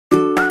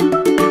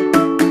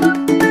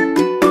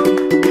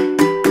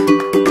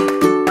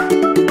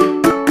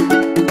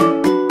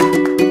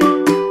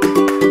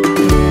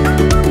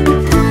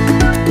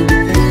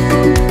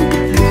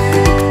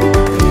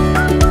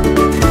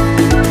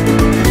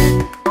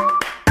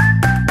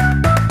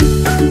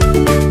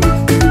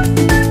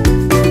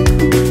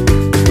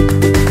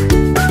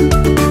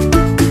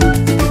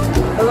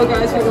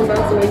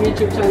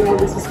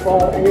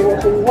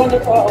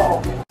Wonderful.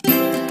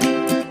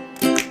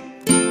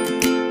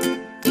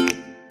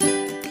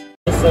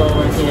 So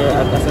we're here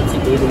at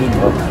SMC Daily.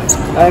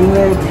 I'm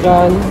with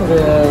John,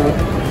 the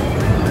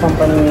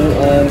company,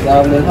 and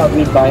will help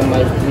me buy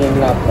my dream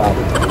laptop.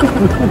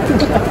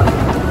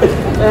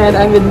 And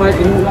I'm with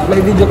Martin,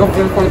 my video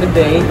conference for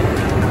today.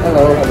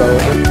 Hello, hello.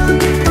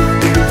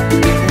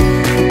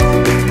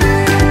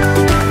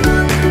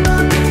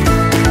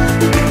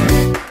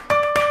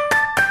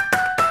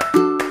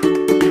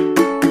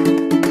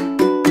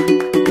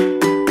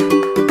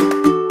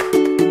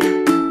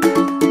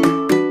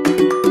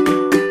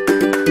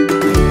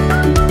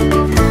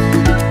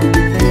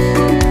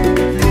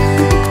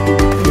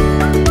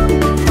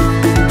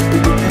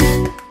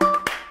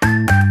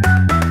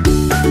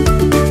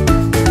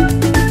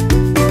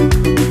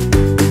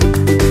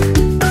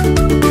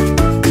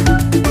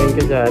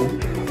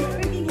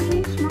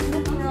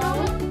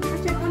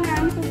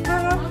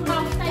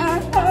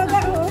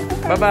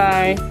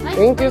 Bye-bye.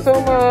 Thank you so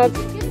much.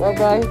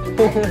 Bye-bye.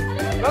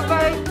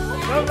 Bye-bye.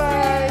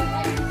 Bye-bye.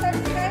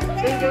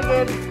 Thank you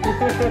again.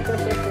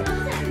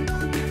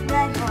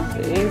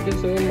 Thank you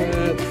so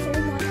much.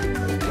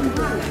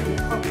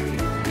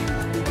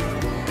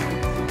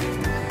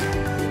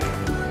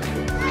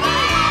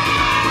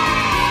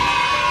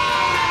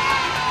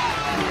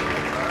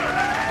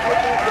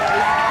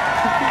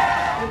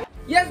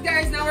 Yes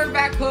guys, now we're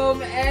back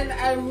home and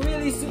I'm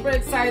really super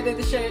excited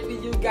to share it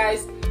with you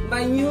guys.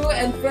 My new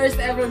and first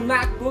ever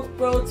MacBook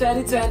Pro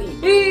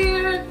 2020.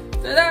 Here!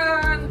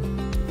 Ta-da!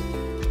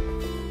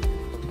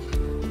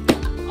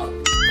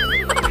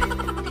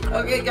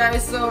 Okay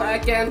guys, so I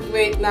can't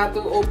wait now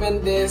to open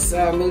this.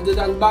 We'll do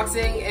the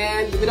unboxing,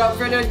 and without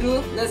further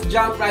ado, let's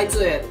jump right to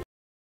it.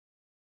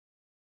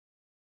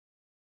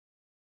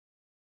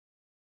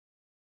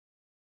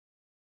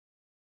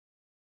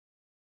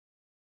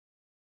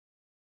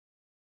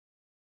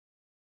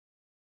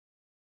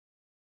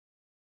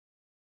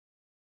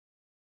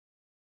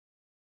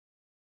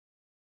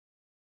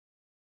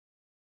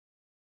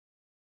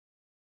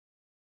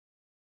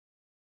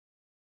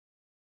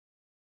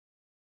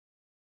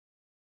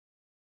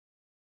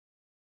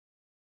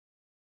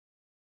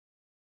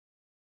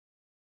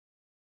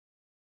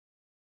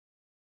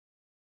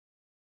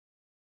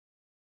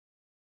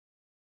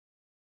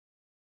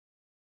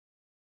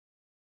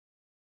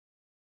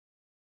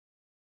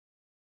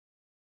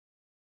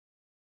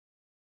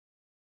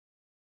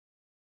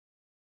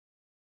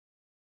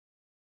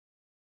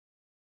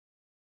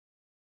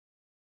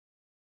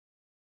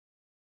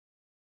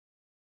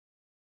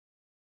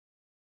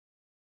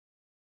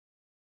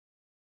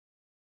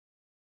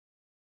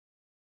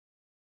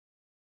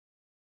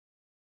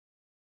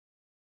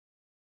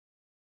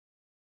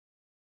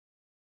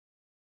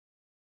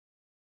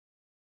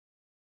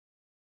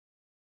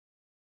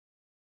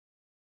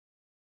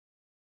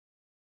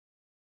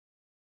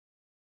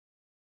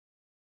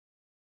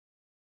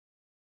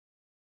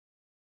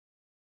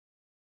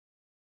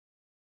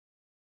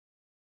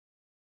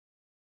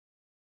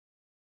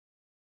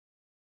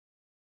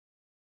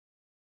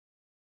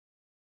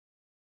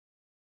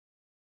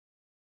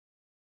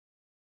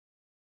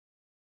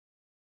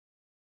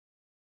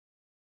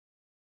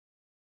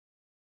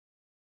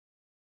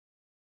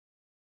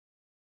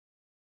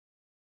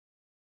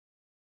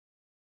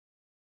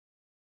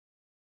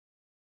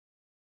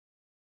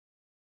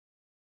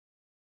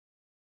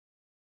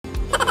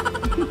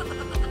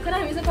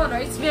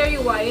 It's very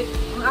white.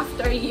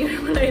 After a year,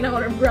 wala na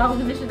color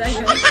brown na siya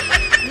dahil.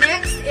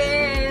 Next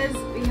is,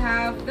 we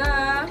have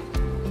the...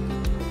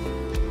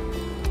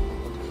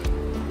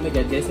 Oh my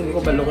god guys, hindi ko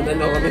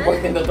balukudan na kami pag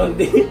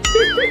tinatondi.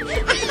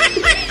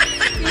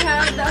 We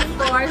have the, of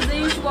course, the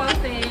usual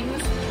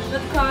things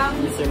that come.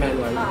 User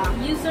manual.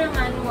 User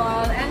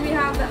manual. And we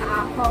have the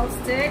Apple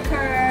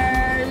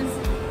stickers.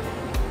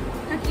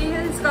 Okay,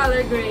 this is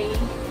color gray.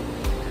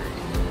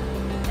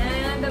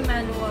 And the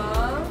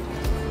manual.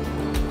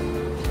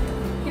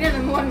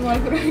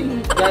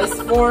 Guys,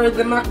 for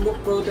the MacBook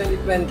Pro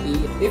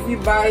 2020, if you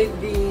buy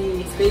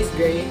the Space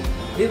Gray,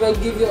 they will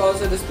give you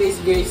also the Space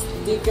Gray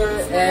sticker.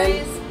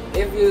 And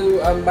if you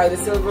buy the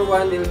silver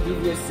one, they will give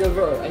you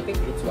silver, or I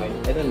think it's white,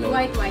 I don't know.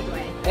 White.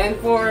 And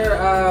for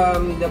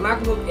the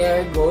MacBook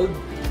Air Gold,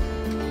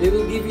 they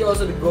will give you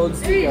also the gold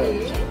sticker.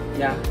 Really?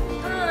 Yeah.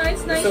 Ah,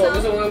 it's nice. So,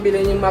 gusto mo nga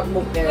bilhin yung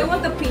MacBook Air. I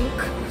want the pink.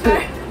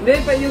 Hindi,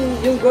 pa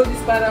yung gold is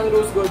parang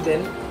rose gold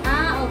din.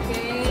 Ah,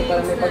 okay. So,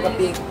 parang may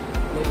pagka-pink.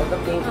 May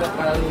pagka-pink na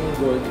parang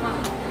gold.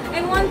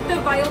 I want the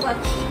violet.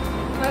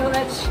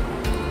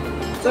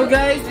 So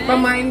guys,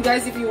 pamain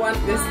guys if you want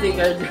this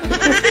sticker.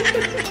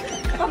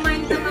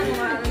 Pamain ka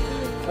manual.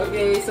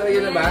 Okay, so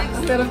yun na ba?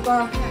 Ah, meron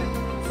pa.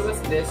 So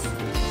what's this?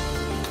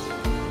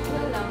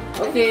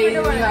 Okay,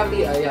 we have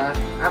the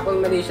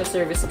Apple Malaysia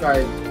service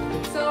card.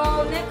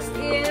 So next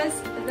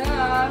is the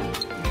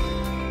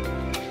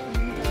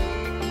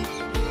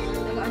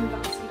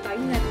nag-unboxing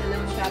tayo na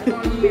lang siya.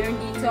 Meron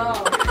dito.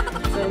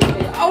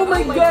 Oh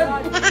my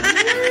god!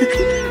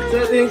 So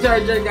ito yung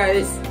charger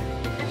guys.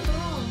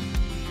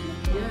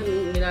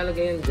 Yan,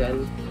 nilalagay yan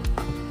dyan.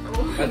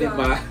 Ah,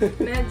 diba?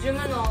 Medyo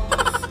ano.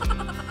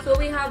 So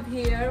we have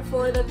here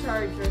for the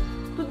charger.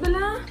 Ito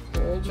bala?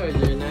 Oo,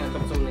 charger na.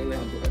 Tapos mo na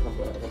inaabot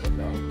ako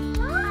daw.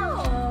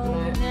 Wow!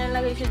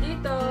 Nilalagay siya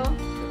dito.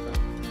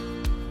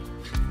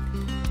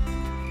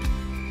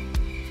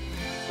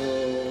 So,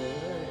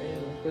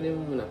 ayun. Kunin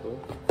mo muna to.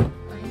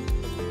 Okay.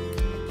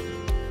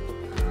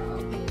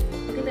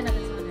 Pakita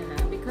natin sa kanila.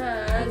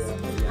 Because,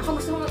 ako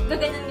gusto mo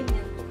gaganyan din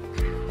yan.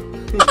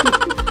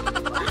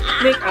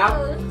 Make-up?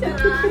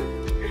 Charot!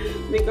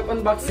 Make-up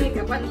unboxing.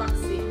 Make-up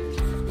unboxing.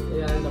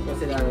 Ayan, tapos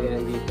sila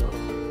lagyan dito.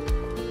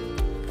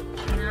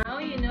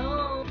 Now you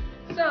know.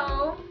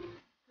 So,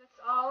 that's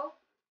all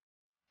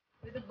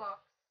with the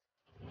box.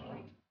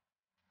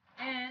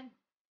 And,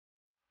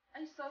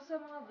 I saw sa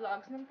mga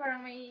vlogs nung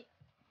parang may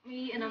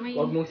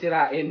Huwag mong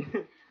sirain.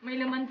 may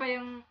laman pa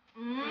yung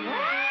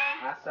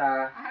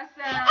Asa.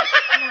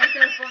 mga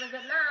cellphone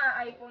na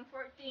iPhone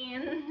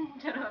 14.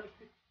 Charot.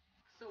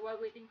 So while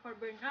waiting for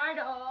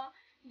Bernardo,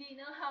 do you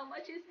know how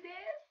much is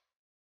this?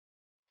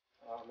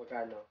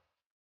 Magkano?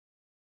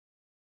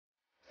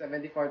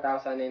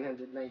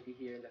 74,990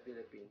 here in the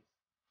Philippines.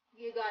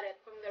 You got it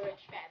from the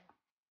rich man.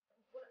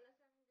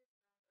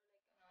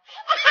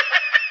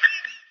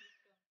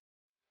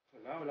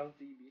 Walang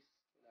freebies.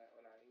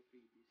 Wala yung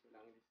freebies.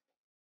 Walang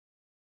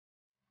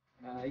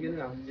yun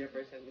lang, 0%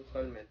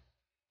 installment.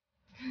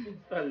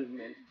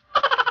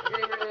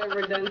 Okay,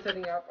 we're done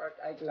setting up our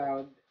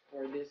iCloud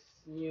for this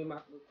new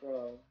MacBook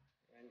Pro.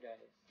 Ayan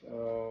guys.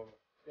 So,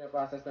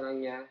 process na lang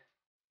niya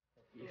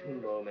a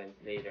few moments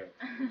later.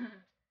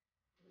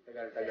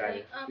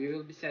 Tagal. We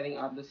will be setting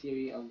up the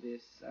Siri of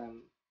this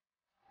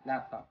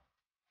laptop.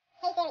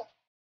 Hey Siri.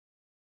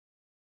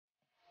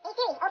 Hey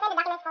Siri, open the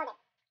documents folder.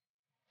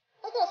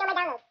 Hey Siri, show my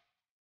downloads.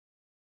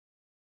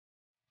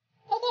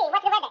 Hey Siri,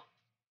 what's the weather?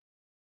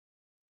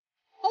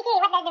 Hey Siri,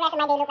 what does the rest of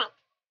my day look like?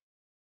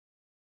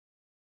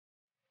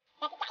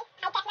 That's it, guys.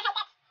 High tech.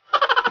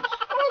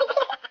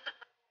 Amazing.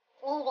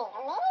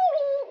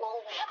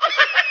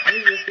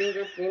 Use your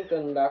fingerprint to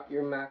unlock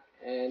your Mac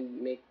and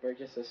make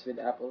purchases with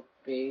Apple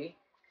Pay.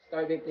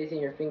 Start by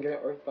placing your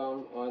finger or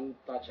thumb on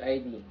Touch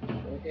ID.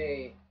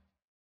 Okay.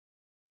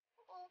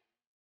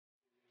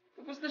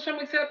 Tapos na siya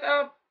mag-set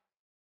up.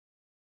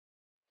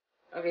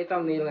 Okay,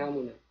 thumbnail nga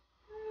muna.